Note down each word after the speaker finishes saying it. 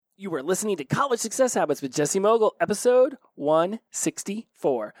You are listening to College Success Habits with Jesse Mogul, episode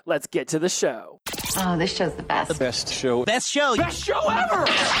 164. Let's get to the show. Oh, this show's the best. The best show. Best show. Best show ever!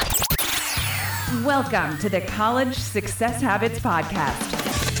 Welcome to the College Success Habits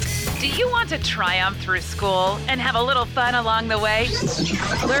Podcast. Do you want to triumph through school and have a little fun along the way?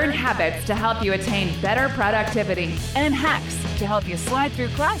 Learn habits to help you attain better productivity And hacks to help you slide through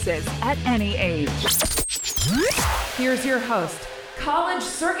classes at any age. Here's your host, college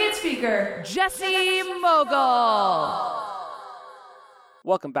circuit speaker, Jesse Mogul.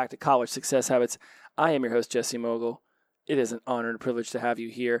 Welcome back to College Success Habits. I am your host, Jesse Mogul. It is an honor and a privilege to have you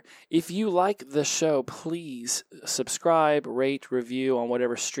here. If you like the show, please subscribe, rate, review on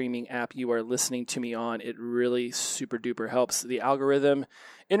whatever streaming app you are listening to me on. It really super duper helps the algorithm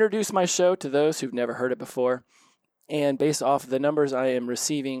introduce my show to those who've never heard it before. And based off the numbers I am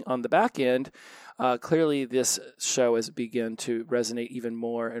receiving on the back end, clearly this show has begun to resonate even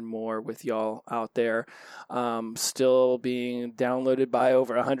more and more with y'all out there. Still being downloaded by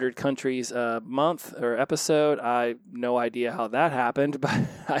over 100 countries a month or episode. I have no idea how that happened, but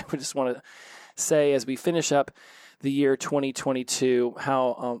I just want to say as we finish up the year 2022,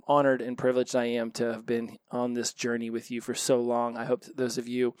 how honored and privileged I am to have been on this journey with you for so long. I hope that those of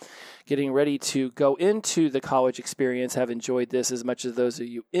you getting ready to go into the college experience have enjoyed this as much as those of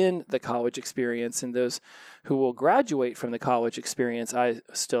you in the college experience, and those who will graduate from the college experience. I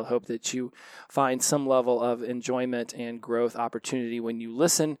still hope that you find some level of enjoyment and growth opportunity when you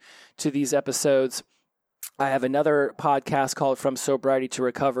listen to these episodes. I have another podcast called From Sobriety to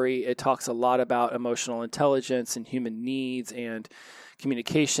Recovery. It talks a lot about emotional intelligence and human needs and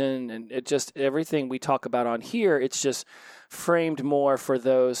communication, and it just everything we talk about on here, it's just framed more for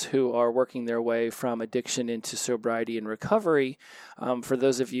those who are working their way from addiction into sobriety and recovery. For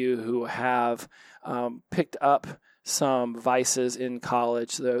those of you who have picked up some vices in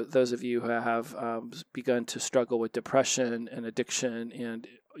college, those of you who have begun to struggle with depression and addiction and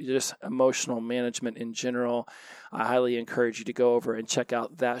just emotional management in general, I highly encourage you to go over and check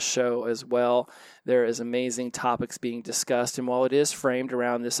out that show as well. There is amazing topics being discussed, and while it is framed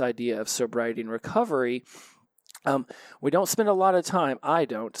around this idea of sobriety and recovery, we don't spend a lot of time, I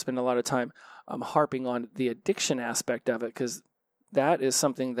don't spend a lot of time harping on the addiction aspect of it, because that is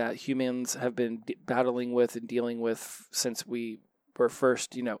something that humans have been battling with and dealing with since we were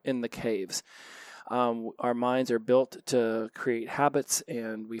first, in the caves. Our minds are built to create habits,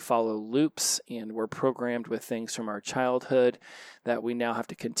 and we follow loops, and we're programmed with things from our childhood that we now have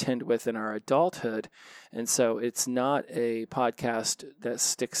to contend with in our adulthood. And so it's not a podcast that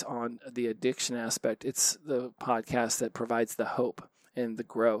sticks on the addiction aspect. It's the podcast that provides the hope and the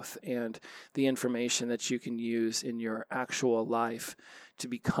growth and the information that you can use in your actual life to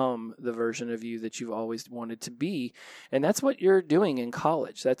become the version of you that you've always wanted to be. And that's what you're doing in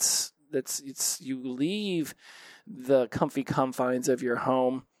college. It's you leave the comfy confines of your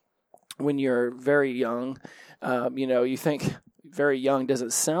home when you're very young. You think very young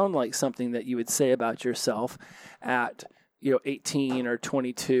doesn't sound like something that you would say about yourself at 18 or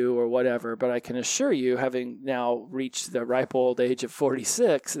 22 or whatever. But I can assure you, having now reached the ripe old age of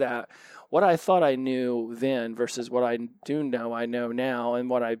 46, that what I thought I knew then versus what I do know I know now, and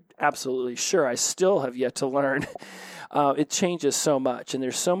what I'm absolutely sure I still have yet to learn, it changes so much. And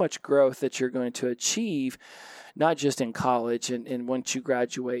there's so much growth that you're going to achieve, not just in college and once you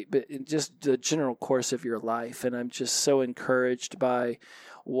graduate, but in just the general course of your life. And I'm just so encouraged by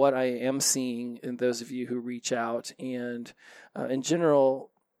what I am seeing in those of you who reach out. And in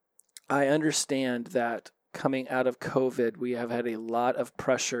general, I understand that coming out of COVID, we have had a lot of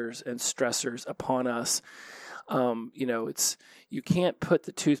pressures and stressors upon us. You can't put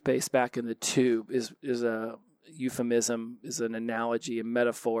the toothpaste back in the tube is a euphemism, is an analogy, a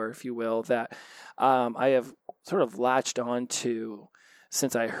metaphor, if you will, that I have sort of latched on to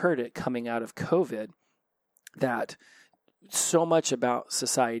since I heard it coming out of COVID, that so much about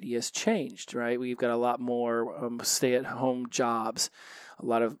society has changed, right? We've got a lot more stay-at-home jobs, a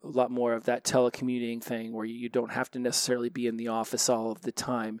lot more of that telecommuting thing where you don't have to necessarily be in the office all of the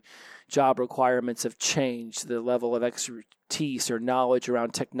time. Job requirements have changed. The level of expertise or knowledge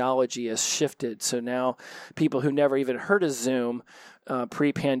around technology has shifted. So now people who never even heard of Zoom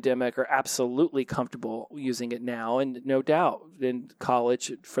pre-pandemic are absolutely comfortable using it now. And no doubt in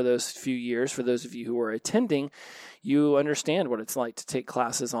college for those few years, for those of you who are attending, you understand what it's like to take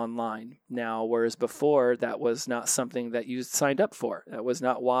classes online now, whereas before that was not something that you signed up for. That was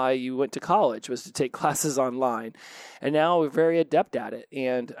not why you went to college, was to take classes online. And now we're very adept at it.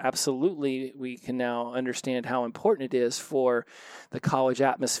 And absolutely, we can now understand how important it is for the college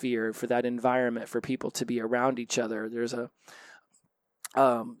atmosphere, for that environment, for people to be around each other. There's a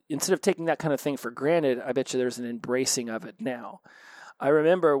instead of taking that kind of thing for granted, I bet you there's an embracing of it now. I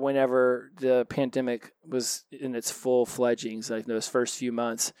remember whenever the pandemic was in its full fledgings, like those first few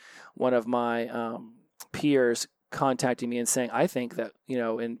months, one of my peers contacting me and saying, I think that,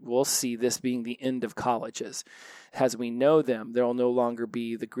 and we'll see this being the end of colleges. As we know them, there will no longer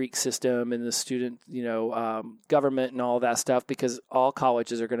be the Greek system and the student, government and all that stuff, because all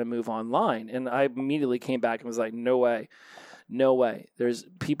colleges are going to move online. And I immediately came back and was like, no way.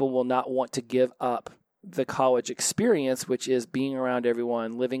 People will not want to give up the college experience, which is being around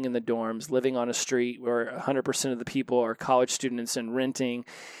everyone, living in the dorms, living on a street where 100% of the people are college students and renting,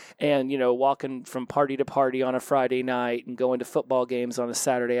 and, walking from party to party on a Friday night and going to football games on a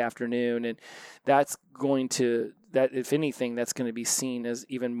Saturday afternoon. And if anything, that's going to be seen as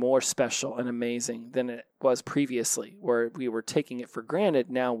even more special and amazing than it was previously, where we were taking it for granted.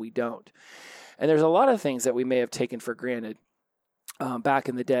 Now we don't. And there's a lot of things that we may have taken for granted back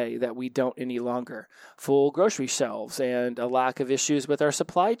in the day that we don't any longer. Full grocery shelves and a lack of issues with our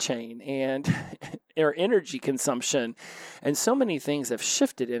supply chain and our energy consumption. And so many things have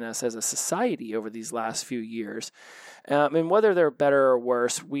shifted in us as a society over these last few years. And whether they're better or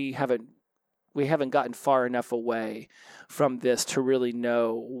worse, we haven't gotten far enough away from this to really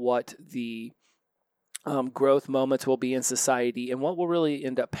know what the growth moments will be in society and what will really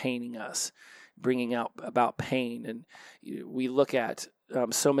end up painting us, bringing out about pain. And we look at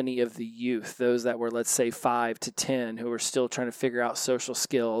so many of the youth, those that were, let's say, 5 to 10, who are still trying to figure out social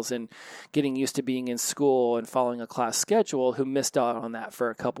skills and getting used to being in school and following a class schedule, who missed out on that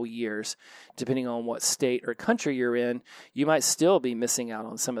for a couple years. Depending on what state or country you're in, you might still be missing out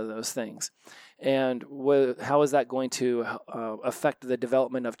on some of those things. And how is that going to affect the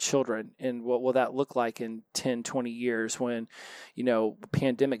development of children? And what will that look like in 10, 20 years when,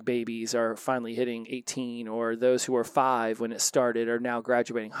 pandemic babies are finally hitting 18, or those who were 5 when it started are now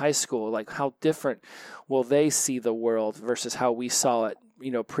graduating high school? Like, how different will they see the world versus how we saw it,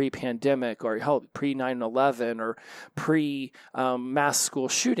 pre-pandemic, or pre 9/11, or pre-mass school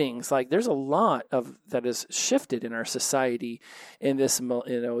shootings? Like, there's a lot of that has shifted in our society in this,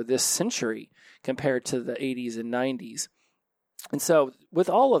 this century compared to the 80s and 90s. And so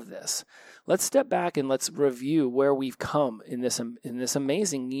with all of this, let's step back and let's review where we've come in this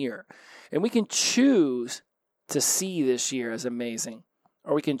amazing year. And we can choose to see this year as amazing,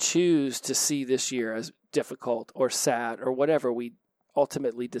 or we can choose to see this year as difficult or sad or whatever we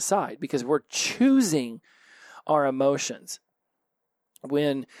ultimately decide, because we're choosing our emotions.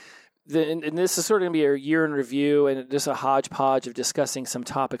 And this is sort of going to be a year in review and just a hodgepodge of discussing some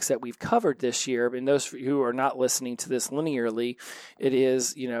topics that we've covered this year. And those who are not listening to this linearly, it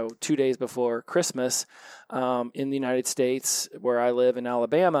is, 2 days before Christmas in the United States, where I live in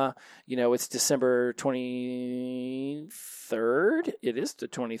Alabama. It's December 23rd. It is the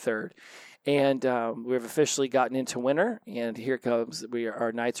 23rd. And we've officially gotten into winter, and here comes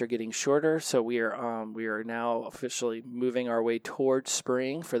our nights are getting shorter. So we are now officially moving our way towards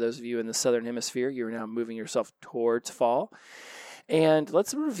spring. For those of you in the Southern Hemisphere, you are now moving yourself towards fall. And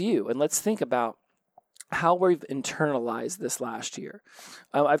let's review and let's think about how we've internalized this last year.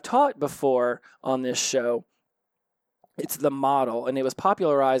 I've taught before on this show. It's the model, and it was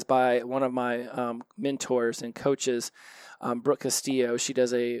popularized by one of my mentors and coaches, Brooke Castillo. She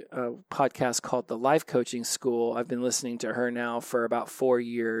does a podcast called The Life Coaching School. I've been listening to her now for about 4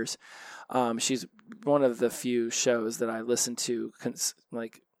 years. She's one of the few shows that I listen to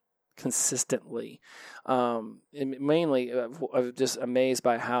consistently. And mainly, I'm just amazed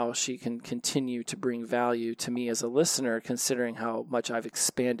by how she can continue to bring value to me as a listener, considering how much I've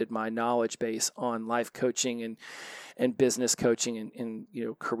expanded my knowledge base on life coaching and business coaching and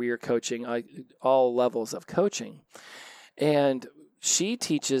career coaching, all levels of coaching. And she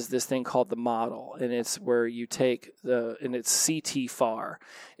teaches this thing called the model, and it's where you take and it's CT-FAR.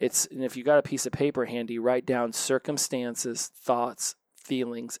 And if you got a piece of paper handy, write down circumstances, thoughts,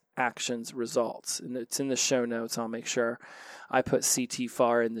 feelings, actions, results. And it's in the show notes. I'll make sure I put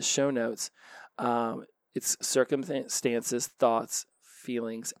CT-FAR in the show notes. It's circumstances, thoughts,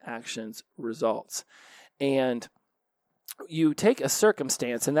 feelings, actions, results. And you take a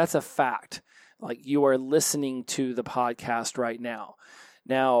circumstance, and that's a fact. Like, you are listening to the podcast right now.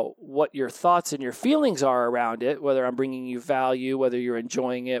 Now, what your thoughts and your feelings are around it, whether I'm bringing you value, whether you're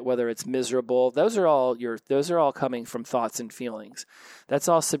enjoying it, whether it's miserable, those are all coming from thoughts and feelings. That's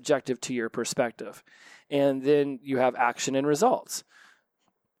all subjective to your perspective. And then you have action and results.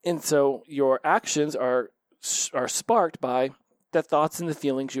 And so your actions are sparked by the thoughts and the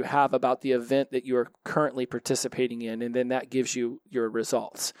feelings you have about the event that you are currently participating in, and then that gives you your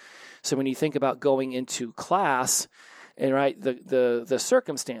results. So when you think about going into class And right, the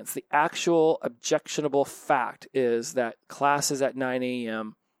circumstance, the actual objectionable fact is that class is at 9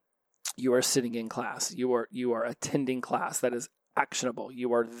 a.m. You are sitting in class. You are attending class. That is actionable.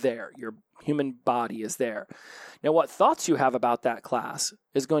 You are there. Your human body is there. Now, what thoughts you have about that class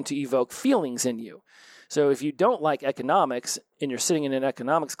is going to evoke feelings in you. So if you don't like economics and you're sitting in an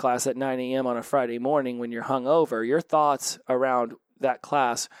economics class at 9 a.m. on a Friday morning when you're hungover, your thoughts around that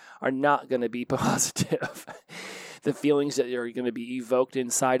class are not going to be positive. The feelings that are going to be evoked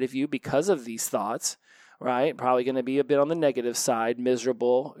inside of you because of these thoughts, right? Probably going to be a bit on the negative side,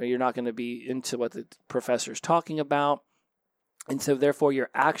 miserable. You're not going to be into what the professor's talking about. And so therefore your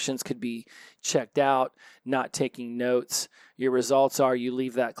actions could be checked out, not taking notes. Your results are you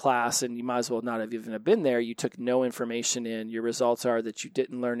leave that class and you might as well not have even been there. You took no information in. Your results are that you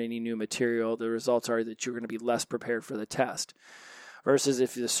didn't learn any new material. The results are that you're going to be less prepared for the test. Versus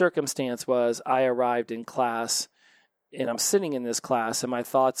if the circumstance was I arrived in class and I'm sitting in this class and my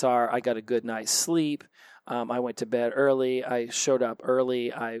thoughts are I got a good night's sleep. I went to bed early. I showed up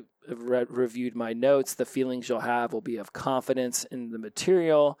early. I reviewed my notes. The feelings you'll have will be of confidence in the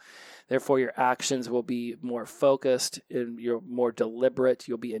material. Therefore, your actions will be more focused and you're more deliberate.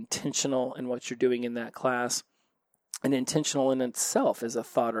 You'll be intentional in what you're doing in that class. And intentional in itself is a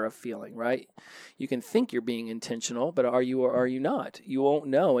thought or a feeling, right? You can think you're being intentional, but are you or are you not? You won't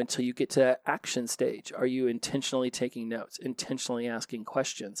know until you get to that action stage. Are you intentionally taking notes, intentionally asking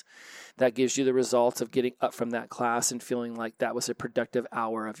questions? That gives you the results of getting up from that class and feeling like that was a productive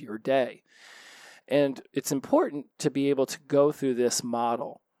hour of your day. And it's important to be able to go through this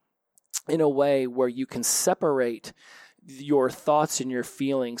model in a way where you can separate your thoughts and your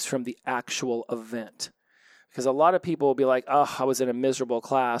feelings from the actual event. Because a lot of people will be like, oh, I was in a miserable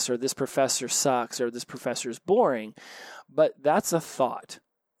class, or this professor sucks, or this professor is boring. But that's a thought.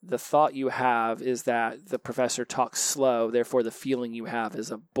 The thought you have is that the professor talks slow, therefore the feeling you have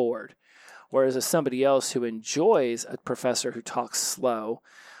is bored. Whereas if somebody else who enjoys a professor who talks slow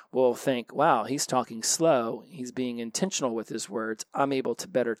will think, wow, he's talking slow, he's being intentional with his words, I'm able to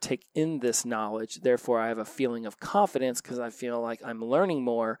better take in this knowledge, therefore I have a feeling of confidence because I feel like I'm learning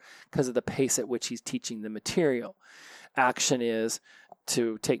more because of the pace at which he's teaching the material. Action is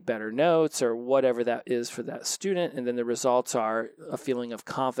to take better notes or whatever that is for that student, and then the results are a feeling of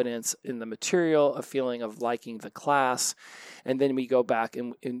confidence in the material, a feeling of liking the class, and then we go back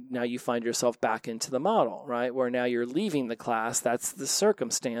and now you find yourself back into the model, right? Where now you're leaving the class, that's the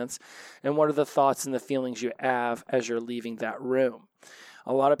circumstance, and what are the thoughts and the feelings you have as you're leaving that room?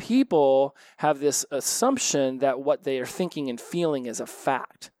 A lot of people have this assumption that what they are thinking and feeling is a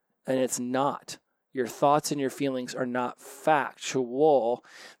fact, and it's not. Your thoughts and your feelings are not factual.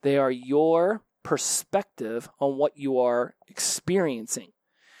 They are your perspective on what you are experiencing.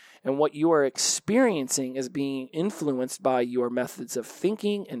 And what you are experiencing is being influenced by your methods of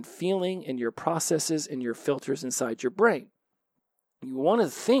thinking and feeling and your processes and your filters inside your brain. You want to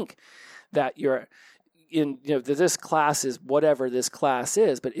think that that this class is whatever this class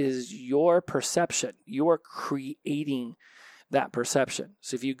is, but it is your perception. You are creating that perception.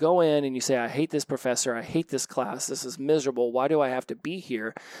 So if you go in and you say, I hate this professor, I hate this class, this is miserable, why do I have to be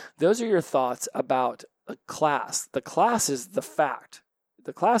here? Those are your thoughts about a class. The class is the fact.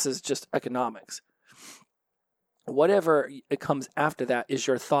 The class is just economics. Whatever it comes after that is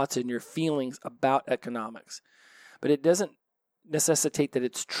your thoughts and your feelings about economics. But it doesn't necessitate that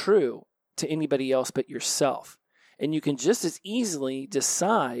it's true to anybody else but yourself. And you can just as easily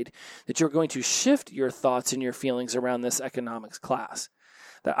decide that you're going to shift your thoughts and your feelings around this economics class.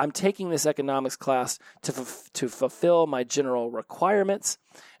 That I'm taking this economics class to fulfill my general requirements.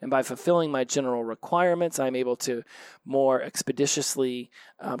 And by fulfilling my general requirements, I'm able to more expeditiously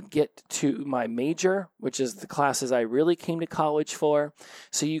get to my major, which is the classes I really came to college for.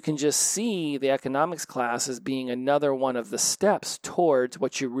 So you can just see the economics class as being another one of the steps towards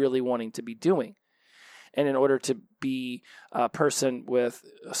what you're really wanting to be doing. And in order to be a person with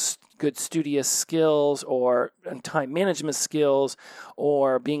good studious skills or time management skills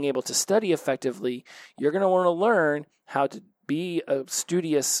or being able to study effectively, you're going to want to learn how to be a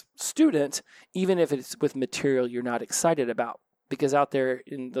studious student, even if it's with material you're not excited about. Because out there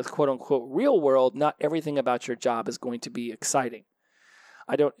in the quote-unquote real world, not everything about your job is going to be exciting.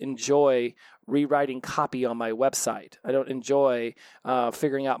 I don't enjoy rewriting copy on my website. I don't enjoy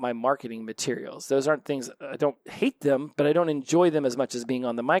figuring out my marketing materials. Those aren't things, I don't hate them, but I don't enjoy them as much as being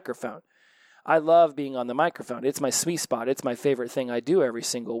on the microphone. I love being on the microphone. It's my sweet spot. It's my favorite thing I do every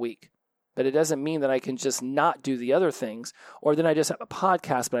single week. But it doesn't mean that I can just not do the other things, or then I just have a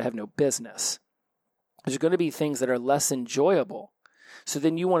podcast, but I have no business. There's going to be things that are less enjoyable. So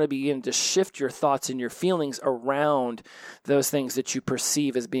then you want to begin to shift your thoughts and your feelings around those things that you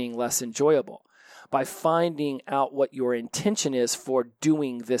perceive as being less enjoyable by finding out what your intention is for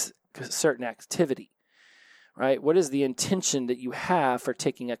doing this certain activity, right? What is the intention that you have for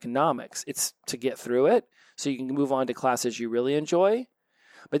taking economics? It's to get through it so you can move on to classes you really enjoy.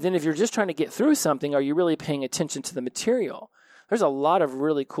 But then if you're just trying to get through something, are you really paying attention to the material? There's a lot of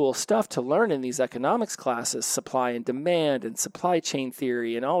really cool stuff to learn in these economics classes, supply and demand and supply chain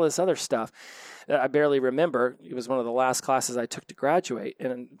theory and all this other stuff that I barely remember. It was one of the last classes I took to graduate,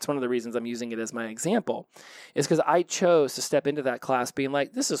 and it's one of the reasons I'm using it as my example, is because I chose to step into that class being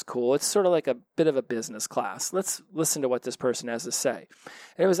like, this is cool. It's sort of like a bit of a business class. Let's listen to what this person has to say.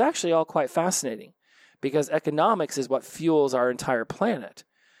 And it was actually all quite fascinating because economics is what fuels our entire planet.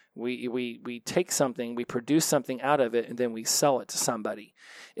 We take something, we produce something out of it, and then we sell it to somebody.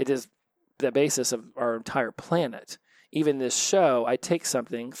 It is the basis of our entire planet. Even this show, I take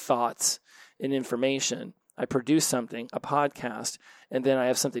something, thoughts and information, I produce something, a podcast, and then I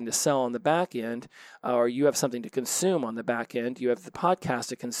have something to sell on the back end, or you have something to consume on the back end. You have the podcast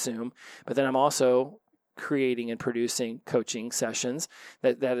to consume, but then I'm also creating and producing coaching sessions.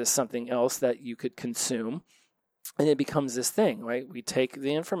 That is something else that you could consume. And it becomes this thing, right? We take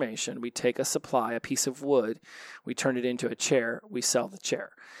the information, we take a supply, a piece of wood, we turn it into a chair, we sell the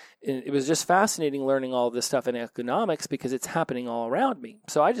chair. And it was just fascinating learning all of this stuff in economics because it's happening all around me.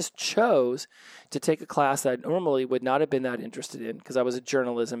 So I just chose to take a class that I normally would not have been that interested in because I was a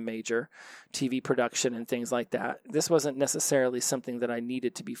journalism major, TV production and things like that. This wasn't necessarily something that I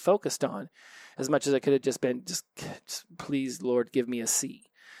needed to be focused on as much as I could have just been, just please, Lord, give me a C.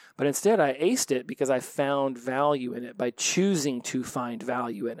 But instead, I aced it because I found value in it by choosing to find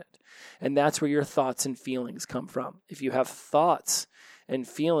value in it. And that's where your thoughts and feelings come from. If you have thoughts and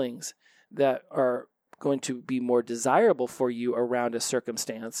feelings that are going to be more desirable for you around a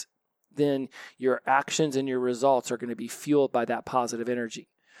circumstance, then your actions and your results are going to be fueled by that positive energy.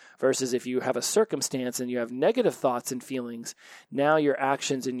 Versus if you have a circumstance and you have negative thoughts and feelings, now your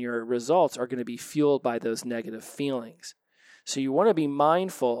actions and your results are going to be fueled by those negative feelings. So you want to be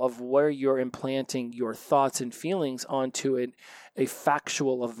mindful of where you're implanting your thoughts and feelings onto a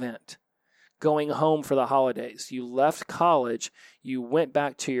factual event. Going home for the holidays. You left college, you went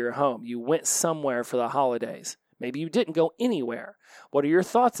back to your home. You went somewhere for the holidays. Maybe you didn't go anywhere. What are your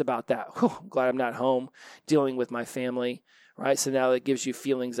thoughts about that? I'm glad I'm not home dealing with my family, right? So now that gives you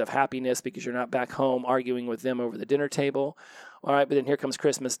feelings of happiness because you're not back home arguing with them over the dinner table. All right, but then here comes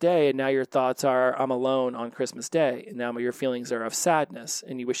Christmas Day, and now your thoughts are, I'm alone on Christmas Day. And now your feelings are of sadness,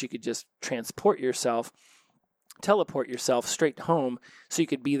 and you wish you could just teleport yourself straight home so you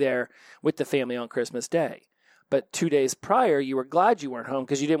could be there with the family on Christmas Day. But 2 days prior, you were glad you weren't home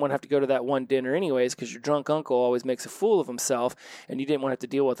because you didn't want to have to go to that one dinner anyways because your drunk uncle always makes a fool of himself, and you didn't want to have to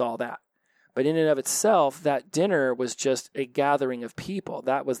deal with all that. But in and of itself, that dinner was just a gathering of people.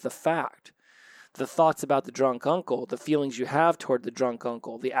 That was the fact. The thoughts about the drunk uncle, the feelings you have toward the drunk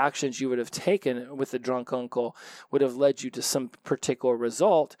uncle, the actions you would have taken with the drunk uncle would have led you to some particular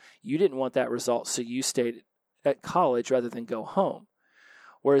result. You didn't want that result, so you stayed at college rather than go home.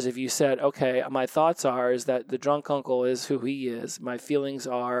 Whereas if you said, okay, my thoughts is that the drunk uncle is who he is. My feelings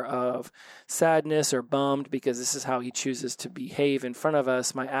are of sadness or bummed because this is how he chooses to behave in front of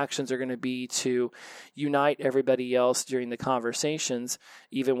us. My actions are going to be to unite everybody else during the conversations,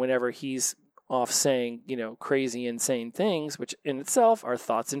 even whenever he's off saying, crazy, insane things, which in itself are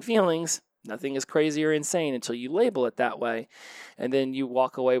thoughts and feelings. Nothing is crazy or insane until you label it that way. And then you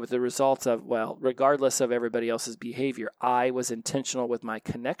walk away with the results of, well, regardless of everybody else's behavior, I was intentional with my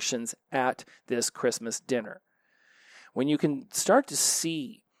connections at this Christmas dinner. When you can start to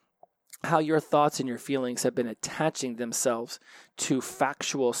see how your thoughts and your feelings have been attaching themselves to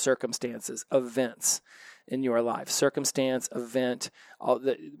factual circumstances, events in your life. Circumstance, event,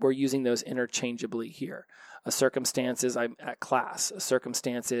 we're using those interchangeably here. A circumstance is I'm at class. A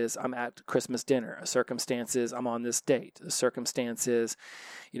circumstance is I'm at Christmas dinner. A circumstance is I'm on this date. A circumstance is,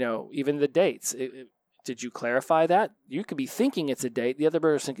 even the dates. Did you clarify that? You could be thinking it's a date. The other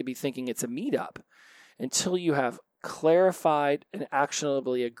person could be thinking it's a meetup. Until you have clarified and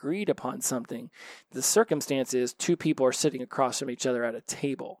actionably agreed upon something, the circumstance is two people are sitting across from each other at a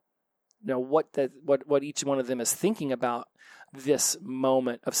table. Now, what each one of them is thinking about this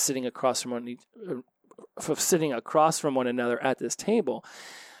moment of sitting across from one another at this table,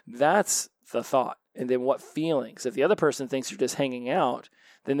 that's the thought. And then what feelings? If the other person thinks you're just hanging out,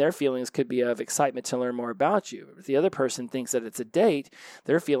 then their feelings could be of excitement to learn more about you. If the other person thinks that it's a date,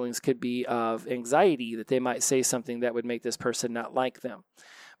 their feelings could be of anxiety that they might say something that would make this person not like them.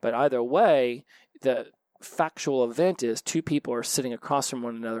 But either way, the factual event is two people are sitting across from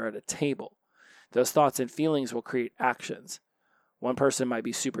one another at a table. Those thoughts and feelings will create actions. One person might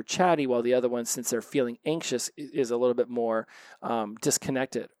be super chatty while the other one, since they're feeling anxious, is a little bit more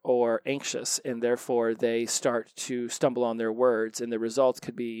disconnected or anxious, and therefore they start to stumble on their words. And the results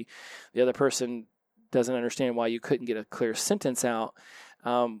could be the other person doesn't understand why you couldn't get a clear sentence out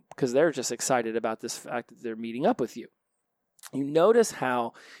because they're just excited about this fact that they're meeting up with you. You notice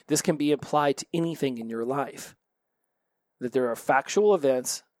how this can be applied to anything in your life, that there are factual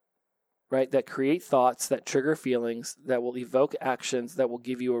events, right, that create thoughts, that trigger feelings, that will evoke actions, that will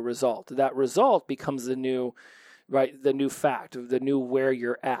give you a result. That result becomes the new fact, the new where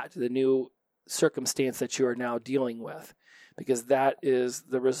you're at, the new circumstance that you are now dealing with, because that is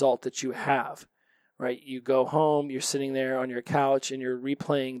the result that you have, right? You go home, you're sitting there on your couch, and you're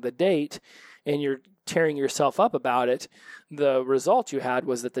replaying the date, and you're tearing yourself up about it. The result you had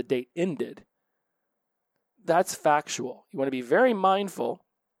was that the date ended. That's factual. You want to be very mindful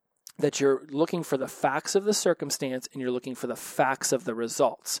that you're looking for the facts of the circumstance and you're looking for the facts of the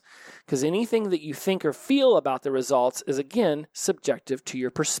results. Because anything that you think or feel about the results is, again, subjective to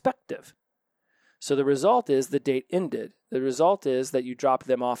your perspective. So the result is the date ended. The result is that you dropped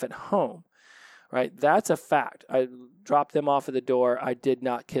them off at home, right? That's a fact. I dropped them off at the door. I did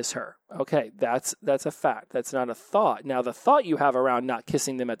not kiss her. Okay, that's a fact. That's not a thought. Now, the thought you have around not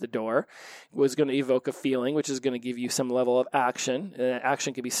kissing them at the door was going to evoke a feeling, which is going to give you some level of action. And that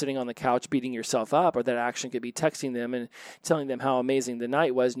action could be sitting on the couch beating yourself up, or that action could be texting them and telling them how amazing the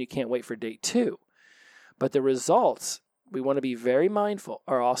night was and you can't wait for date 2. But the results, we want to be very mindful,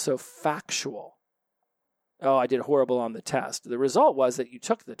 are also factual. Oh, I did horrible on the test. The result was that you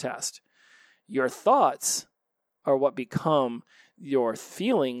took the test. Your thoughts are what become your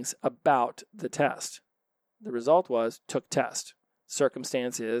feelings about the test. The result was took test.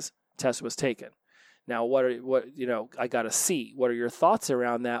 Circumstance is test was taken. Now, I got a C. What are your thoughts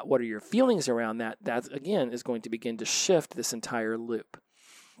around that? What are your feelings around that? That, again, is going to begin to shift this entire loop.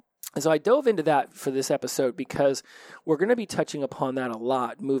 And so I dove into that for this episode because we're going to be touching upon that a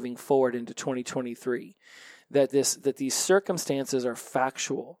lot moving forward into 2023. That these circumstances are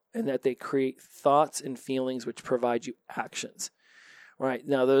factual and that they create thoughts and feelings which provide you actions. Right.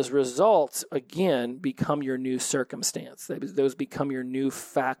 Now, those results, again, become your new circumstance. Those become your new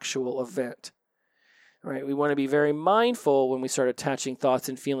factual event. Right. We want to be very mindful when we start attaching thoughts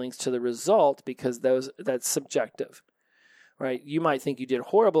and feelings to the result because that's subjective. Right. You might think you did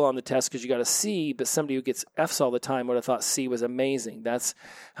horrible on the test because you got a C, but somebody who gets Fs all the time would have thought C was amazing. That's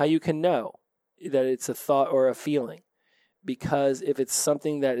how you can know that it's a thought or a feeling. Because if it's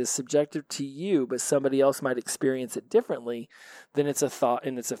something that is subjective to you, but somebody else might experience it differently, then it's a thought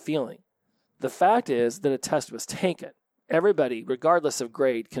and it's a feeling. The fact is that a test was taken. Everybody, regardless of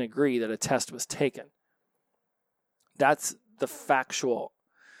grade, can agree that a test was taken. That's the factual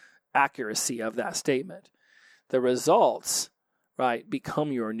accuracy of that statement. The results, right,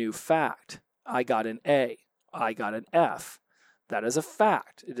 become your new fact. I got an A. I got an F. That is a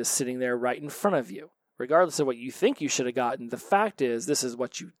fact. It is sitting there right in front of you. Regardless of what you think you should have gotten, the fact is this is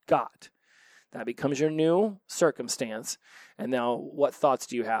what you got. That becomes your new circumstance. And now what thoughts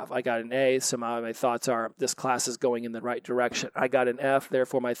do you have? I got an A, so my thoughts are this class is going in the right direction. I got an F,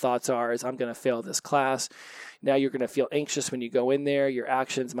 therefore my thoughts are is I'm going to fail this class. Now you're going to feel anxious when you go in there. Your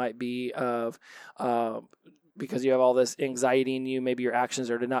actions might be of because you have all this anxiety in you, maybe your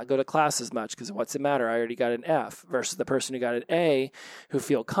actions are to not go to class as much because what's the matter? I already got an F. Versus the person who got an A who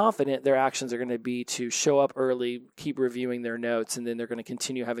feel confident, their actions are going to be to show up early, keep reviewing their notes, and then they're going to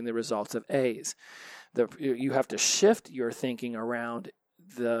continue having the results of A's. You have to shift your thinking around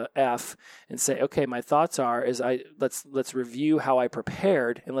the F and say, okay, my thoughts are let's review how I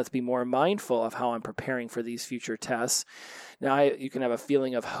prepared and let's be more mindful of how I'm preparing for these future tests. Now you can have a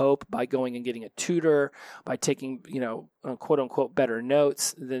feeling of hope by going and getting a tutor, by taking, quote unquote better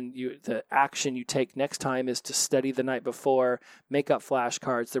notes. Then the action you take next time is to study the night before, make up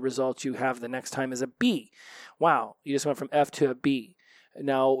flashcards. The result you have the next time is a B. Wow, you just went from F to a B.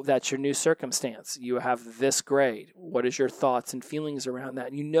 Now that's your new circumstance. You have this grade. What is your thoughts and feelings around that?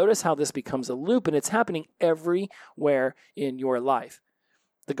 And you notice how this becomes a loop, and it's happening everywhere in your life.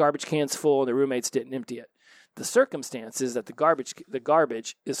 The garbage can's full, and the roommates didn't empty it. The circumstance is that the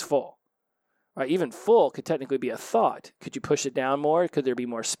garbage is full. Right? Even full could technically be a thought. Could you push it down more? Could there be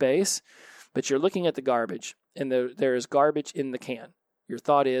more space? But you're looking at the garbage, and there is garbage in the can. Your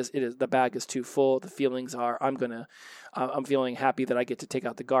thought is the bag is too full. The feelings are I'm feeling happy that I get to take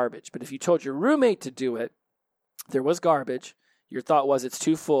out the garbage. But if you told your roommate to do it, there was garbage. Your thought was it's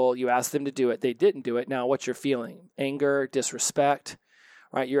too full. You asked them to do it. They didn't do it. Now what's your feeling? Anger, disrespect,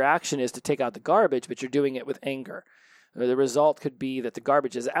 right? Your action is to take out the garbage, but you're doing it with anger. The result could be that the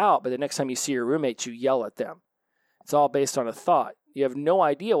garbage is out, but the next time you see your roommates, you yell at them. It's all based on a thought. You have no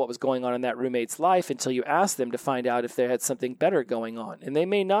idea what was going on in that roommate's life until you ask them to find out if they had something better going on. And they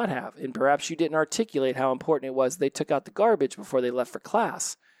may not have. And perhaps you didn't articulate how important it was they took out the garbage before they left for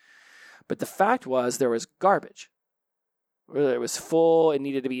class. But the fact was there was garbage. Whether it was full and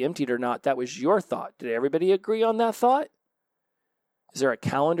needed to be emptied or not, that was your thought. Did everybody agree on that thought? Is there a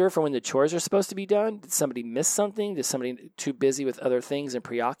calendar for when the chores are supposed to be done? Did somebody miss something? Is somebody too busy with other things and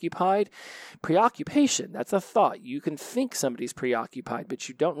preoccupied? Preoccupation, that's a thought. You can think somebody's preoccupied, but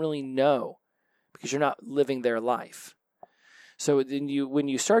you don't really know because you're not living their life. So then when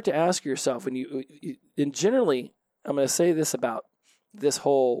you start to ask yourself, and generally, I'm going to say this about this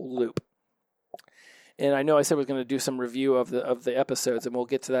whole loop. And I know I said we're going to do some review of the episodes, and we'll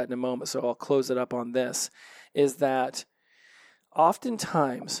get to that in a moment, so I'll close it up on this, is that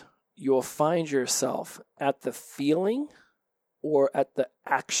oftentimes, you'll find yourself at the feeling or at the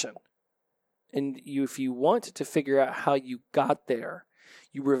action. And if you want to figure out how you got there,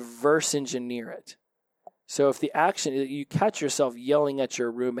 you reverse engineer it. So if the action, you catch yourself yelling at your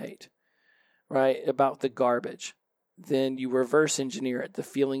roommate, right, about the garbage, then you reverse engineer it. The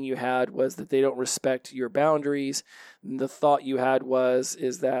feeling you had was that they don't respect your boundaries. And the thought you had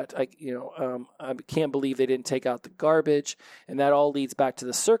is that I can't believe they didn't take out the garbage, and that all leads back to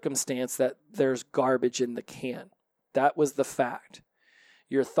the circumstance that there's garbage in the can. That was the fact.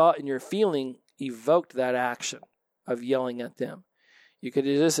 Your thought and your feeling evoked that action of yelling at them. You could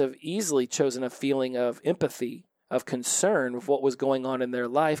just have easily chosen a feeling of empathy, of concern with what was going on in their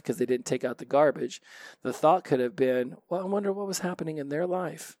life because they didn't take out the garbage. The thought could have been, well, I wonder what was happening in their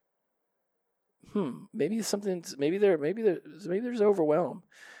life. Maybe there's overwhelm.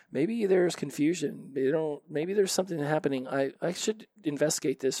 Maybe there's confusion. Maybe there's something happening. I should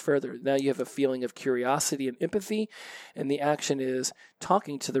investigate this further. Now you have a feeling of curiosity and empathy, and the action is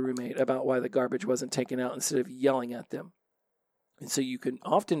talking to the roommate about why the garbage wasn't taken out instead of yelling at them. And so you can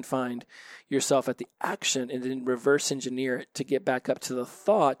often find yourself at the action and then reverse engineer it to get back up to the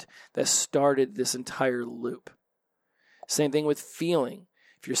thought that started this entire loop. Same thing with feeling.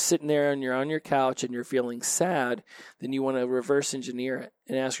 If you're sitting there and you're on your couch and you're feeling sad, then you want to reverse engineer it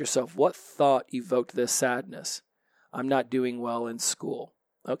and ask yourself, what thought evoked this sadness? I'm not doing well in school.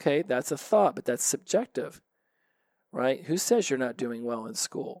 Okay, that's a thought, but that's subjective, right? Who says you're not doing well in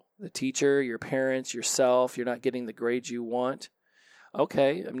school? The teacher, your parents, yourself, you're not getting the grades you want.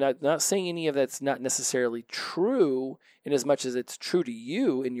 Okay, I'm not saying any of that's not necessarily true in as much as it's true to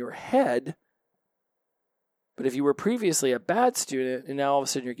you in your head. But if you were previously a bad student and now all of a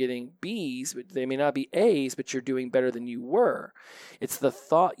sudden you're getting B's, but they may not be A's, but you're doing better than you were. It's the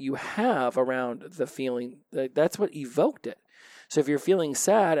thought you have around the feeling. That's what evoked it. So if you're feeling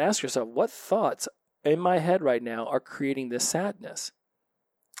sad, ask yourself, what thoughts in my head right now are creating this sadness?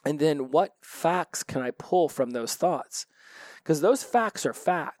 And then what facts can I pull from those thoughts? Because those facts are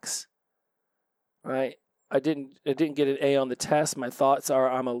facts, right? I didn't get an A on the test. My thoughts are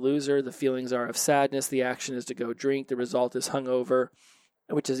I'm a loser. The feelings are of sadness. The action is to go drink. The result is hungover,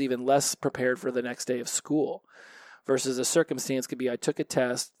 which is even less prepared for the next day of school. Versus a circumstance could be I took a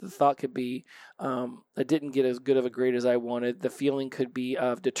test. The thought could be I didn't get as good of a grade as I wanted. The feeling could be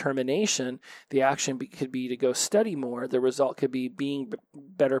of determination. The action could be to go study more. The result could be being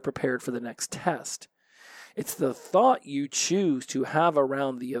better prepared for the next test. It's the thought you choose to have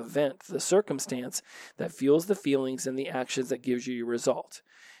around the event, the circumstance, that fuels the feelings and the actions that gives you your result.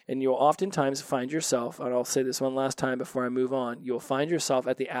 And you'll oftentimes find yourself, and I'll say this one last time before I move on, you'll find yourself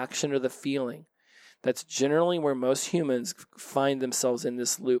at the action or the feeling. That's generally where most humans find themselves in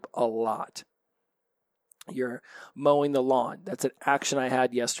this loop a lot. You're mowing the lawn. That's an action I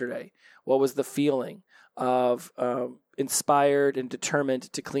had yesterday. What was the feeling of inspired and determined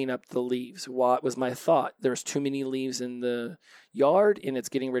to clean up the leaves? What was my thought? There's too many leaves in the yard and it's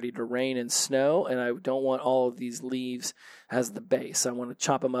getting ready to rain and snow, and I don't want all of these leaves as the base. I want to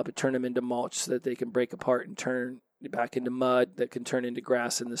chop them up and turn them into mulch so that they can break apart and turn back into mud that can turn into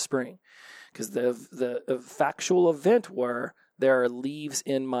grass in the spring. Because the factual event were there are leaves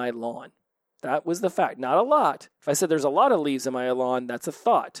in my lawn. That was the fact. Not a lot. If I said there's a lot of leaves in my lawn, that's a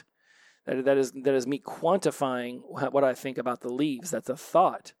thought. That is me quantifying what I think about the leaves. That's a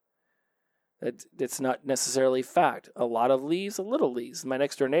thought. It's not necessarily fact. A lot of leaves, a little leaves. My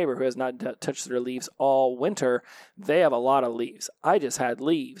next door neighbor who has not touched their leaves all winter, they have a lot of leaves. I just had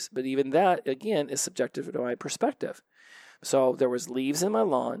leaves. But even that, again, is subjective to my perspective. So there was leaves in my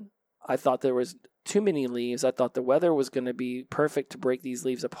lawn. I thought there was too many leaves. I thought the weather was going to be perfect to break these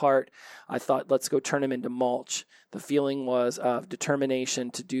leaves apart. I thought, let's go turn them into mulch. The feeling was of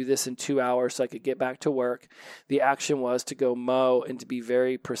determination to do this in 2 hours so I could get back to work. The action was to go mow and to be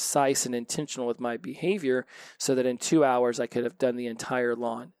very precise and intentional with my behavior so that in 2 hours I could have done the entire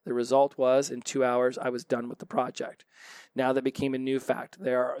lawn. The result was in 2 hours I was done with the project. Now that became a new fact.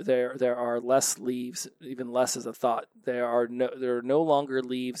 There are less leaves, even less as a thought. There are no longer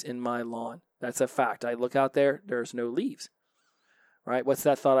leaves in my lawn. That's a fact. I look out there, there's no leaves. Right? What's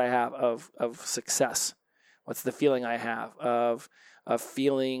that thought I have of success? What's the feeling I have of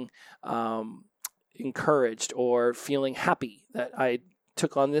feeling encouraged or feeling happy that I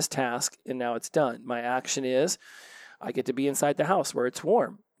took on this task and now it's done? My action is I get to be inside the house where it's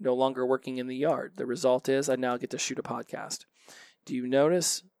warm, no longer working in the yard. The result is I now get to shoot a podcast. Do you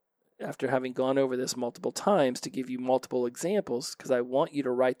notice, after having gone over this multiple times, to give you multiple examples, because I want you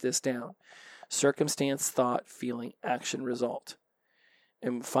to write this down: circumstance, thought, feeling, action, result.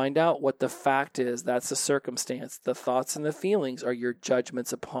 And find out what the fact is. That's the circumstance. The thoughts and the feelings are your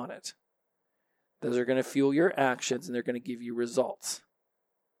judgments upon it. Those are going to fuel your actions, and they're going to give you results.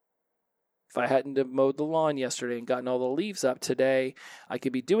 If I hadn't have mowed the lawn yesterday and gotten all the leaves up today, I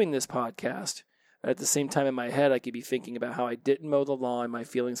could be doing this podcast. At the same time in my head, I could be thinking about how I didn't mow the lawn. My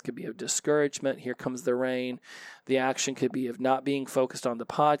feelings could be of discouragement. Here comes the rain. The action could be of not being focused on the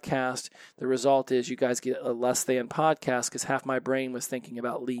podcast. The result is you guys get a less than podcast because half my brain was thinking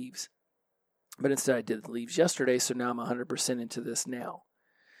about leaves. But instead I did the leaves yesterday, so now I'm 100% into this now.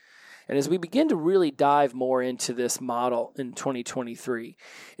 And as we begin to really dive more into this model in 2023,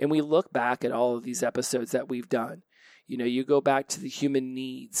 and we look back at all of these episodes that we've done, you go back to the human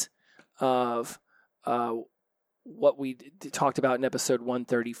needs of what we talked about in episode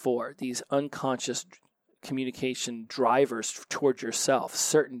 134, these unconscious communication drivers toward yourself: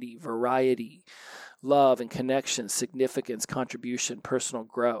 certainty, variety, love and connection, significance, contribution, personal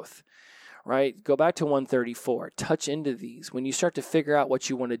growth. Right? Go back to 134. Touch into these. When you start to figure out what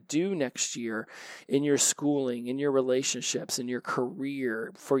you want to do next year in your schooling, in your relationships, in your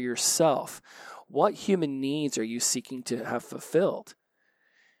career, for yourself, what human needs are you seeking to have fulfilled?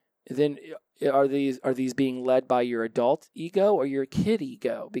 Then are these being led by your adult ego or your kid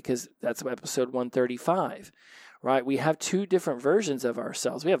ego? Because that's episode 135. Right? We have two different versions of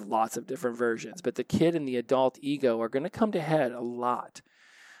ourselves. We have lots of different versions, but the kid and the adult ego are going to come to head a lot.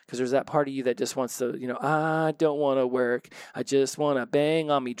 Because there's that part of you that just wants to, I don't want to work. I just want to bang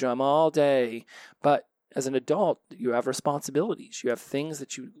on me drum all day. But as an adult, you have responsibilities. You have things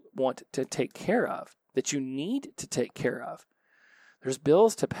that you want to take care of, that you need to take care of. There's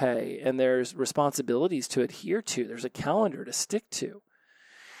bills to pay, and there's responsibilities to adhere to. There's a calendar to stick to.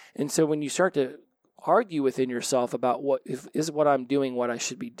 And so when you start to argue within yourself about is what I'm doing what I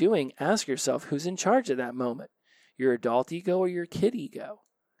should be doing, ask yourself who's in charge at that moment, your adult ego or your kid ego.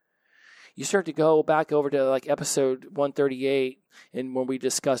 You start to go back over to like episode 138, and when we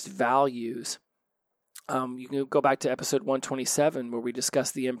discussed values. You can go back to episode 127 where we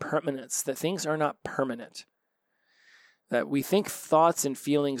discuss the impermanence, that things are not permanent. That we think thoughts and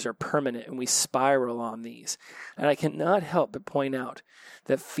feelings are permanent and we spiral on these. And I cannot help but point out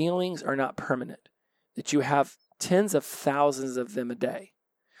that feelings are not permanent, that you have tens of thousands of them a day.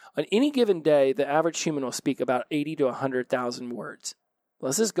 On any given day, the average human will speak about 80 to 100,000 words.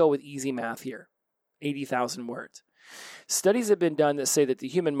 Let's just go with easy math here, 80,000 words. Studies have been done that say that the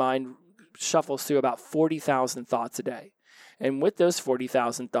human mind shuffles through about 40,000 thoughts a day. And with those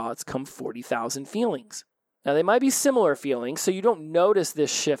 40,000 thoughts come 40,000 feelings. Now, they might be similar feelings, so you don't notice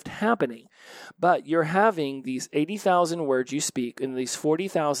this shift happening. But you're having these 80,000 words you speak, and these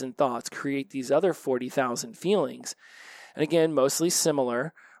 40,000 thoughts create these other 40,000 feelings. And again, mostly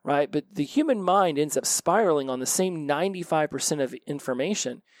similar, right? But the human mind ends up spiraling on the same 95% of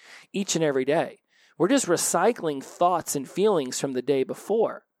information each and every day. We're just recycling thoughts and feelings from the day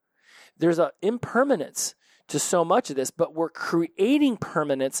before. There's an impermanence to so much of this, but we're creating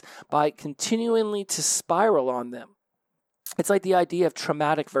permanence by continually to spiral on them. It's like the idea of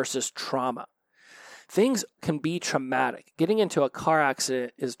traumatic versus trauma. Things can be traumatic. Getting into a car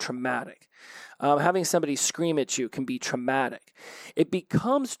accident is traumatic. Having somebody scream at you can be traumatic. It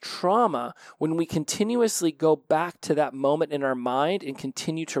becomes trauma when we continuously go back to that moment in our mind and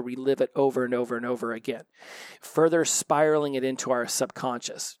continue to relive it over and over and over again, further spiraling it into our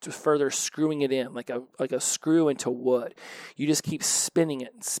subconscious, to further screwing it in like a screw into wood. You just keep spinning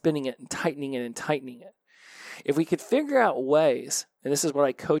it and tightening it and tightening it. If we could figure out ways, and this is what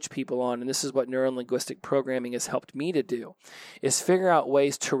I coach people on, and this is what neuro-linguistic programming has helped me to do, is figure out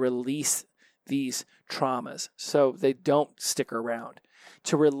ways to release these traumas so they don't stick around,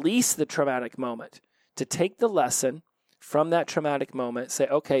 to release the traumatic moment, to take the lesson, from that traumatic moment, say,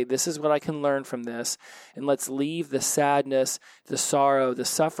 okay, this is what I can learn from this, and let's leave the sadness, the sorrow, the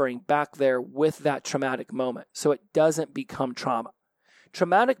suffering back there with that traumatic moment so it doesn't become trauma.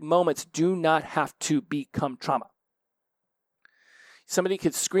 Traumatic moments do not have to become trauma. Somebody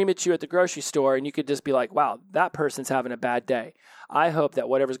could scream at you at the grocery store and you could just be like, wow, that person's having a bad day. I hope that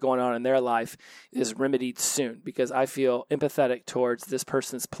whatever's going on in their life is remedied soon because I feel empathetic towards this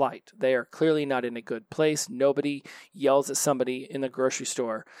person's plight. They are clearly not in a good place. Nobody yells at somebody in the grocery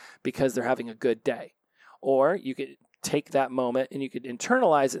store because they're having a good day. Or you could take that moment and you could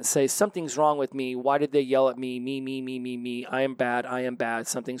internalize it and say, something's wrong with me. Why did they yell at me? Me. I am bad.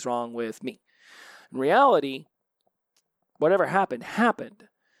 Something's wrong with me. In reality, whatever happened.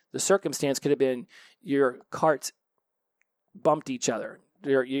 The circumstance could have been your carts bumped each other.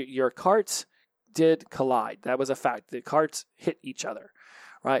 Your carts did collide. That was a fact. The carts hit each other,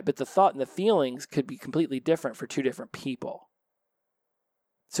 right? But the thought and the feelings could be completely different for two different people.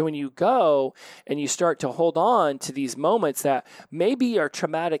 So when you go and you start to hold on to these moments that maybe are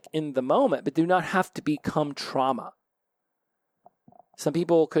traumatic in the moment, but do not have to become trauma. Some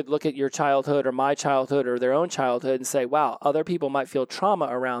people could look at your childhood or my childhood or their own childhood and say, wow, other people might feel trauma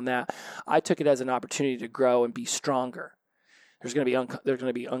around that. I took it as an opportunity to grow and be stronger. There's going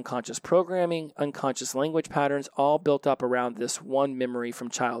to be unconscious programming, unconscious language patterns, all built up around this one memory from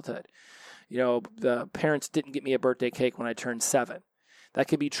childhood. You know, the parents didn't get me a birthday cake when I turned 7. That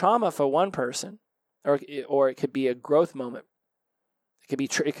could be trauma for one person, or it could be a growth moment.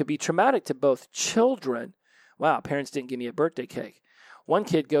 It could be traumatic to both children. Wow, parents didn't give me a birthday cake. One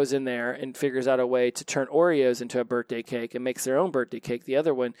kid goes in there and figures out a way to turn Oreos into a birthday cake and makes their own birthday cake. The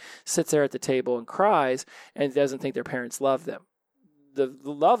other one sits there at the table and cries and doesn't think their parents love them. The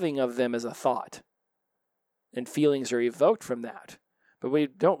loving of them is a thought, and feelings are evoked from that. But we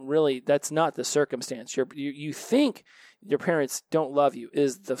don't really, that's not the circumstance. You think your parents don't love you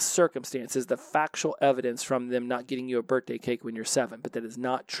is the circumstance, is the factual evidence from them not getting you a birthday cake when you're 7, but that is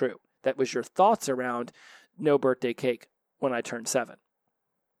not true. That was your thoughts around no birthday cake when I turned 7.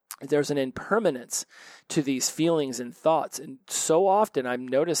 There's an impermanence to these feelings and thoughts. And so often I'm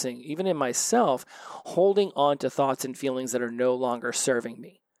noticing, even in myself, holding on to thoughts and feelings that are no longer serving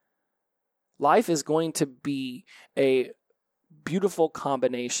me. Life is going to be a beautiful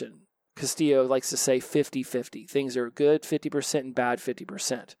combination. Castillo likes to say 50-50. Things are good 50% and bad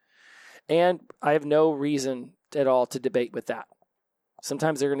 50%. And I have no reason at all to debate with that.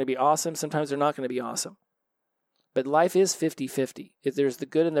 Sometimes they're going to be awesome. Sometimes they're not going to be awesome. But life is 50-50. If there's the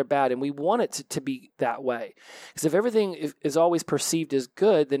good and the bad, and we want it to be that way. Because if everything is always perceived as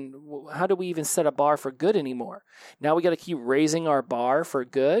good, then how do we even set a bar for good anymore? Now we got to keep raising our bar for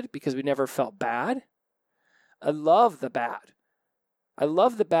good because we never felt bad? I love the bad. I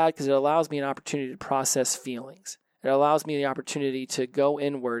love the bad because it allows me an opportunity to process feelings. It allows me the opportunity to go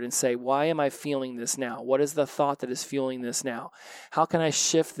inward and say, why am I feeling this now? What is the thought that is fueling this now? How can I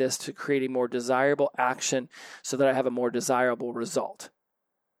shift this to create a more desirable action so that I have a more desirable result?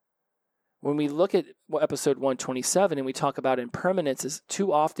 When we look at episode 127 and we talk about impermanence, is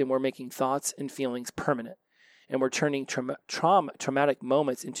too often we're making thoughts and feelings permanent, and we're turning traumatic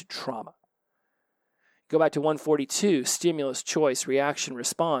moments into trauma. Go back to 142, stimulus, choice, reaction,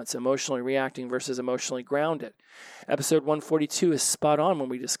 response, emotionally reacting versus emotionally grounded. Episode 142 is spot on when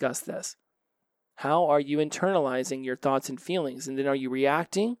we discuss this. How are you internalizing your thoughts and feelings? And then are you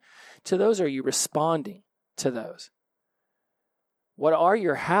reacting to those or are you responding to those? What are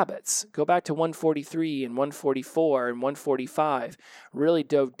your habits? Go back to 143 and 144 and 145. Really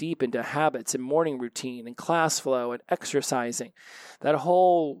dove deep into habits and morning routine and class flow and exercising. That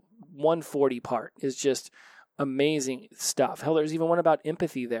whole 140 part is just amazing stuff. Hell, there's even one about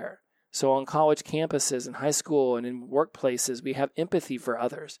empathy there. So on college campuses and high school and in workplaces, we have empathy for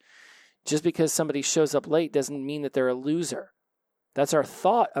others. Just because somebody shows up late doesn't mean that they're a loser. That's our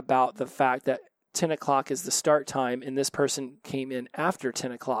thought about the fact that 10 o'clock is the start time and this person came in after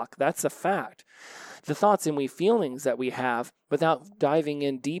 10 o'clock. That's a fact. The thoughts and feelings that we have without diving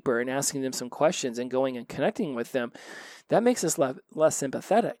in deeper and asking them some questions and going and connecting with them, that makes us less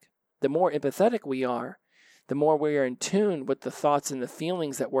empathetic. The more empathetic we are, the more we are in tune with the thoughts and the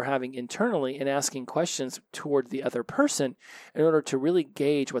feelings that we're having internally and asking questions toward the other person in order to really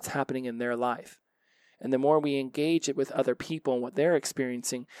gauge what's happening in their life. And the more we engage it with other people and what they're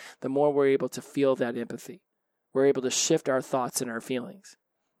experiencing, the more we're able to feel that empathy. We're able to shift our thoughts and our feelings.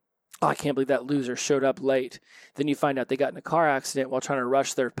 Oh, I can't believe that loser showed up late. Then you find out they got in a car accident while trying to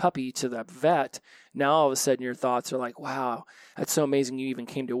rush their puppy to the vet. Now all of a sudden your thoughts are like, wow, that's so amazing you even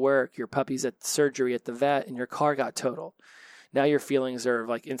came to work. Your puppy's at surgery at the vet and your car got totaled. Now your feelings are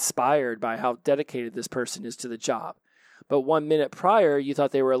like inspired by how dedicated this person is to the job. But 1 minute prior, you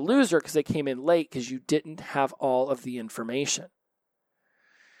thought they were a loser because they came in late because you didn't have all of the information.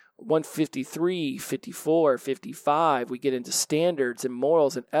 153, 54, 55, we get into standards and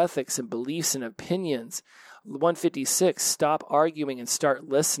morals and ethics and beliefs and opinions. 156, stop arguing and start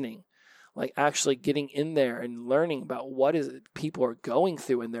listening. Like actually getting in there and learning about what is it people are going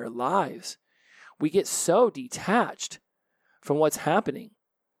through in their lives. We get so detached from what's happening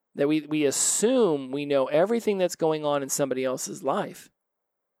that we assume we know everything that's going on in somebody else's life.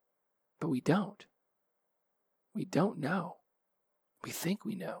 But we don't. We don't know. We think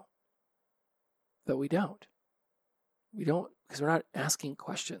we know. But we don't. We don't, because we're not asking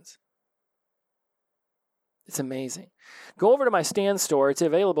questions. It's amazing. Go over to my Stand store. It's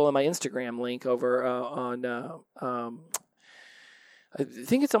available in my Instagram link over I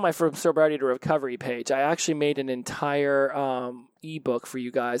think it's on my From Sobriety to Recovery page. I actually made an entire ebook for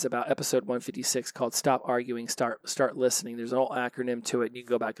you guys about episode 156 called Stop Arguing, Start Listening. There's an whole acronym to it. You can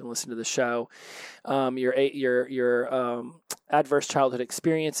go back and listen to the show. Your adverse childhood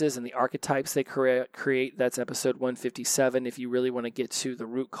experiences and the archetypes they create. That's episode 157. If you really want to get to the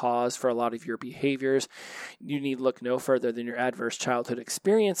root cause for a lot of your behaviors, you need look no further than your adverse childhood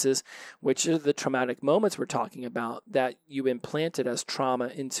experiences, which are the traumatic moments we're talking about that you implanted as trauma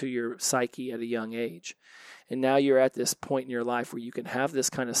into your psyche at a young age. And now you're at this point in your life where you can have this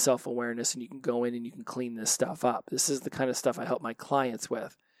kind of self-awareness and you can go in and you can clean this stuff up. This is the kind of stuff I help my clients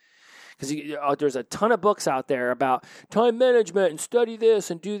with. Because there's a ton of books out there about time management and study this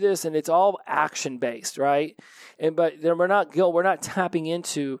and do this, and it's all action-based, right? But then we're not tapping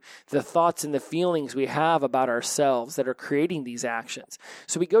into the thoughts and the feelings we have about ourselves that are creating these actions.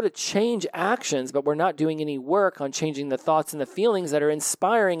 So we go to change actions, but we're not doing any work on changing the thoughts and the feelings that are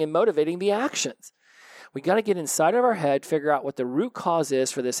inspiring and motivating the actions. We got to get inside of our head, figure out what the root cause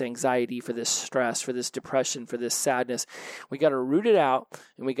is for this anxiety, for this stress, for this depression, for this sadness. We got to root it out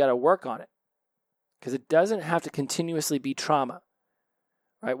and we got to work on it because it doesn't have to continuously be trauma,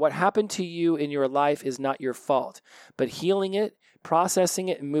 right? What happened to you in your life is not your fault, but healing it, processing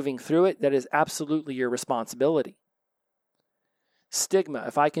it, and moving through it, that is absolutely your responsibility. Stigma,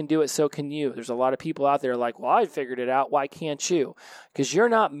 if I can do it, so can you. There's a lot of people out there like, well, I figured it out. Why can't you? Because you're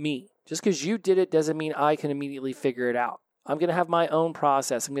not me. Just because you did it doesn't mean I can immediately figure it out. I'm going to have my own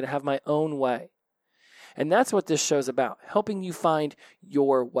process. I'm going to have my own way. And that's what this show's about, helping you find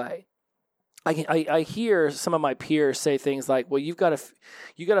your way. I hear some of my peers say things like, well, you got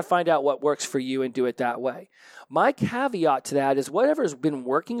to find out what works for you and do it that way. My caveat to that is whatever's been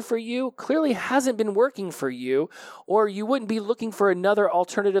working for you clearly hasn't been working for you, or you wouldn't be looking for another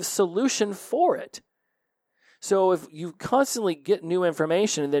alternative solution for it. So if you constantly get new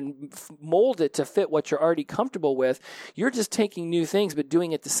information and then mold it to fit what you're already comfortable with, you're just taking new things but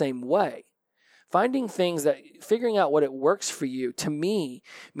doing it the same way. Figuring out what it works for you, to me,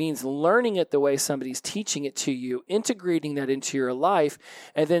 means learning it the way somebody's teaching it to you, integrating that into your life,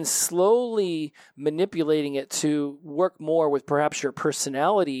 and then slowly manipulating it to work more with perhaps your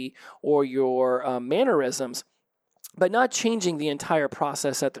personality or your mannerisms, but not changing the entire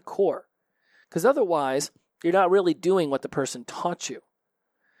process at the core. Because otherwise, you're not really doing what the person taught you.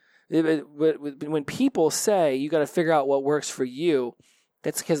 When people say you got to figure out what works for you,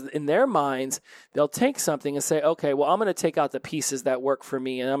 that's because in their minds, they'll take something and say, okay, well, I'm going to take out the pieces that work for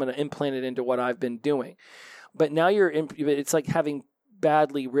me and I'm going to implant it into what I've been doing. But now it's like having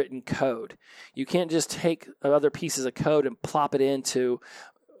badly written code. You can't just take other pieces of code and plop it into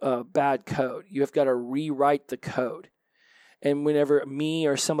bad code. You have got to rewrite the code. And whenever me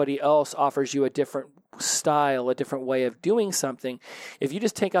or somebody else offers you a different style, a different way of doing something, if you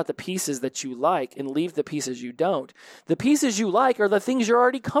just take out the pieces that you like and leave the pieces you don't, the pieces you like are the things you're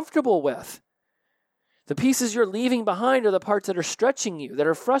already comfortable with. The pieces you're leaving behind are the parts that are stretching you, that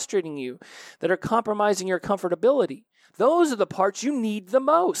are frustrating you, that are compromising your comfortability. Those are the parts you need the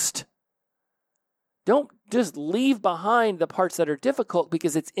most. Don't just leave behind the parts that are difficult,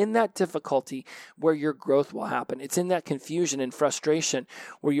 because it's in that difficulty where your growth will happen. It's in that confusion and frustration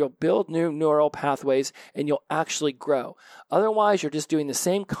where you'll build new neural pathways and you'll actually grow. Otherwise, you're just doing the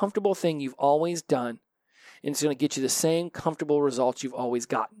same comfortable thing you've always done, and it's going to get you the same comfortable results you've always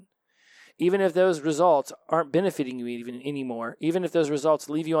gotten. Even if those results aren't benefiting you even anymore, even if those results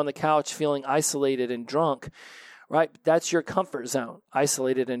leave you on the couch feeling isolated and drunk, right? That's your comfort zone,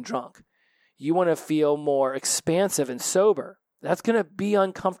 isolated and drunk. You want to feel more expansive and sober. That's going to be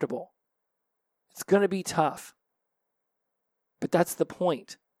uncomfortable. It's going to be tough. But that's the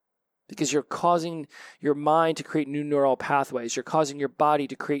point, because you're causing your mind to create new neural pathways. You're causing your body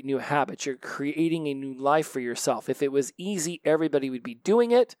to create new habits. You're creating a new life for yourself. If it was easy, everybody would be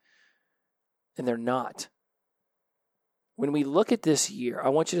doing it, and they're not. When we look at this year, I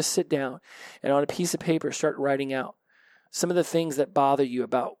want you to sit down and on a piece of paper start writing out some of the things that bother you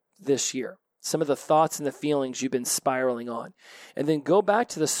about this year, some of the thoughts and the feelings you've been spiraling on, and then go back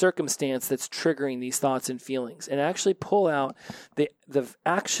to the circumstance that's triggering these thoughts and feelings and actually pull out the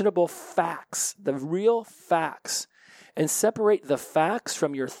actionable facts, the real facts, and separate the facts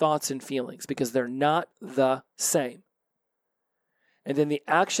from your thoughts and feelings because they're not the same. And then the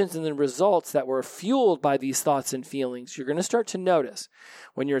actions and the results that were fueled by these thoughts and feelings, you're going to start to notice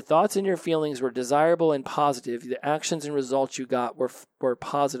when your thoughts and your feelings were desirable and positive, the actions and results you got were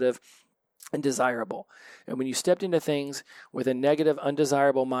positive and desirable. And when you stepped into things with a negative,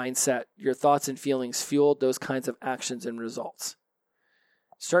 undesirable mindset, your thoughts and feelings fueled those kinds of actions and results.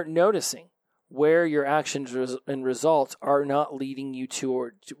 Start noticing where your actions and results are not leading you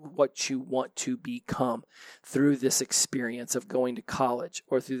toward what you want to become through this experience of going to college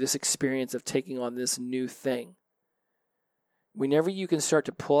or through this experience of taking on this new thing. Whenever you can start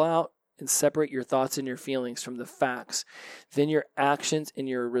to pull out and separate your thoughts and your feelings from the facts, then your actions and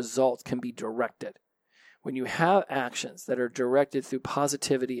your results can be directed. When you have actions that are directed through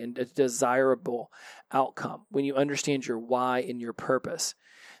positivity and a desirable outcome, when you understand your why and your purpose,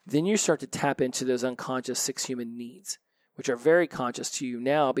 then you start to tap into those unconscious 6 human needs, which are very conscious to you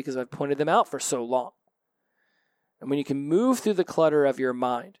now because I've pointed them out for so long. And when you can move through the clutter of your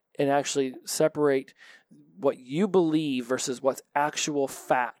mind and actually separate what you believe versus what's actual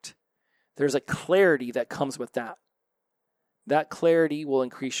fact, there's a clarity that comes with that. That clarity will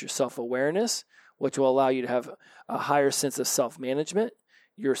increase your self-awareness, which will allow you to have a higher sense of self-management.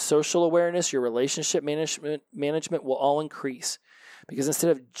 Your social awareness, your relationship management will all increase. Because instead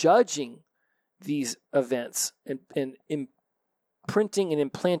of judging these events and imprinting and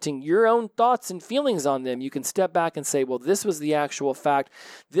implanting your own thoughts and feelings on them, you can step back and say, well, this was the actual fact.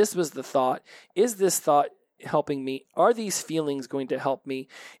 This was the thought. Is this thought helping me? Are these feelings going to help me?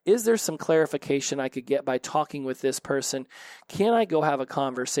 Is there some clarification I could get by talking with this person? Can I go have a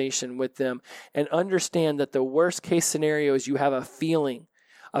conversation with them and understand that the worst case scenario is you have a feeling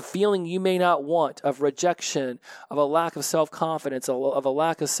you may not want, of rejection, of a lack of self-confidence, of a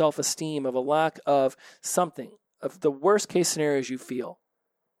lack of self-esteem, of a lack of something, of the worst case scenarios you feel.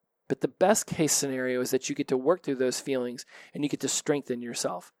 But the best case scenario is that you get to work through those feelings and you get to strengthen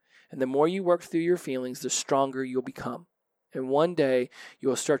yourself. And the more you work through your feelings, the stronger you'll become. And one day you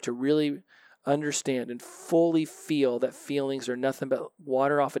will start to really understand and fully feel that feelings are nothing but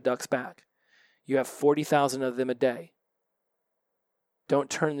water off a duck's back. You have 40,000 of them a day. Don't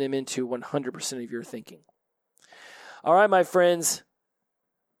turn them into 100% of your thinking. All right, my friends.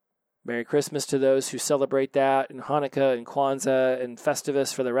 Merry Christmas to those who celebrate that, and Hanukkah and Kwanzaa and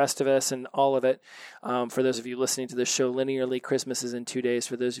Festivus for the rest of us and all of it. For those of you listening to this show linearly, Christmas is in 2 days.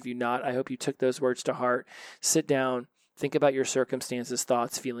 For those of you not, I hope you took those words to heart. Sit down. Think about your circumstances,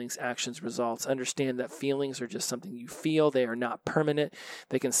 thoughts, feelings, actions, results. Understand that feelings are just something you feel. They are not permanent.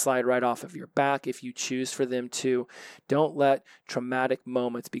 They can slide right off of your back if you choose for them to. Don't let traumatic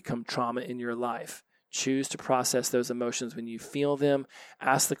moments become trauma in your life. Choose to process those emotions when you feel them.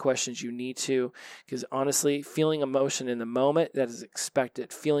 Ask the questions you need to, because honestly, feeling emotion in the moment, that is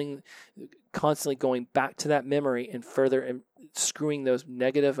expected. Feeling constantly going back to that memory and further screwing those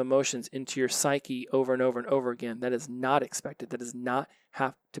negative emotions into your psyche over and over and over again, that is not expected. That does not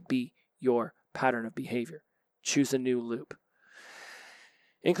have to be your pattern of behavior. Choose a new loop.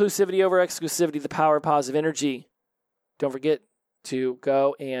 Inclusivity over exclusivity, the power of positive energy. Don't forget to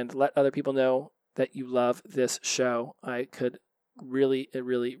go and let other people know that you love this show. I could really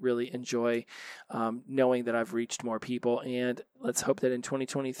enjoy knowing that I've reached more people. And let's hope that in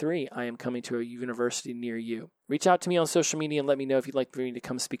 2023, I am coming to a university near you. Reach out to me on social media and let me know if you'd like for me to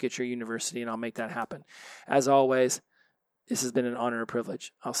come speak at your university, and I'll make that happen. As always, this has been an honor and a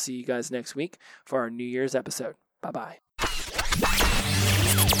privilege. I'll see you guys next week for our New Year's episode. Bye-bye.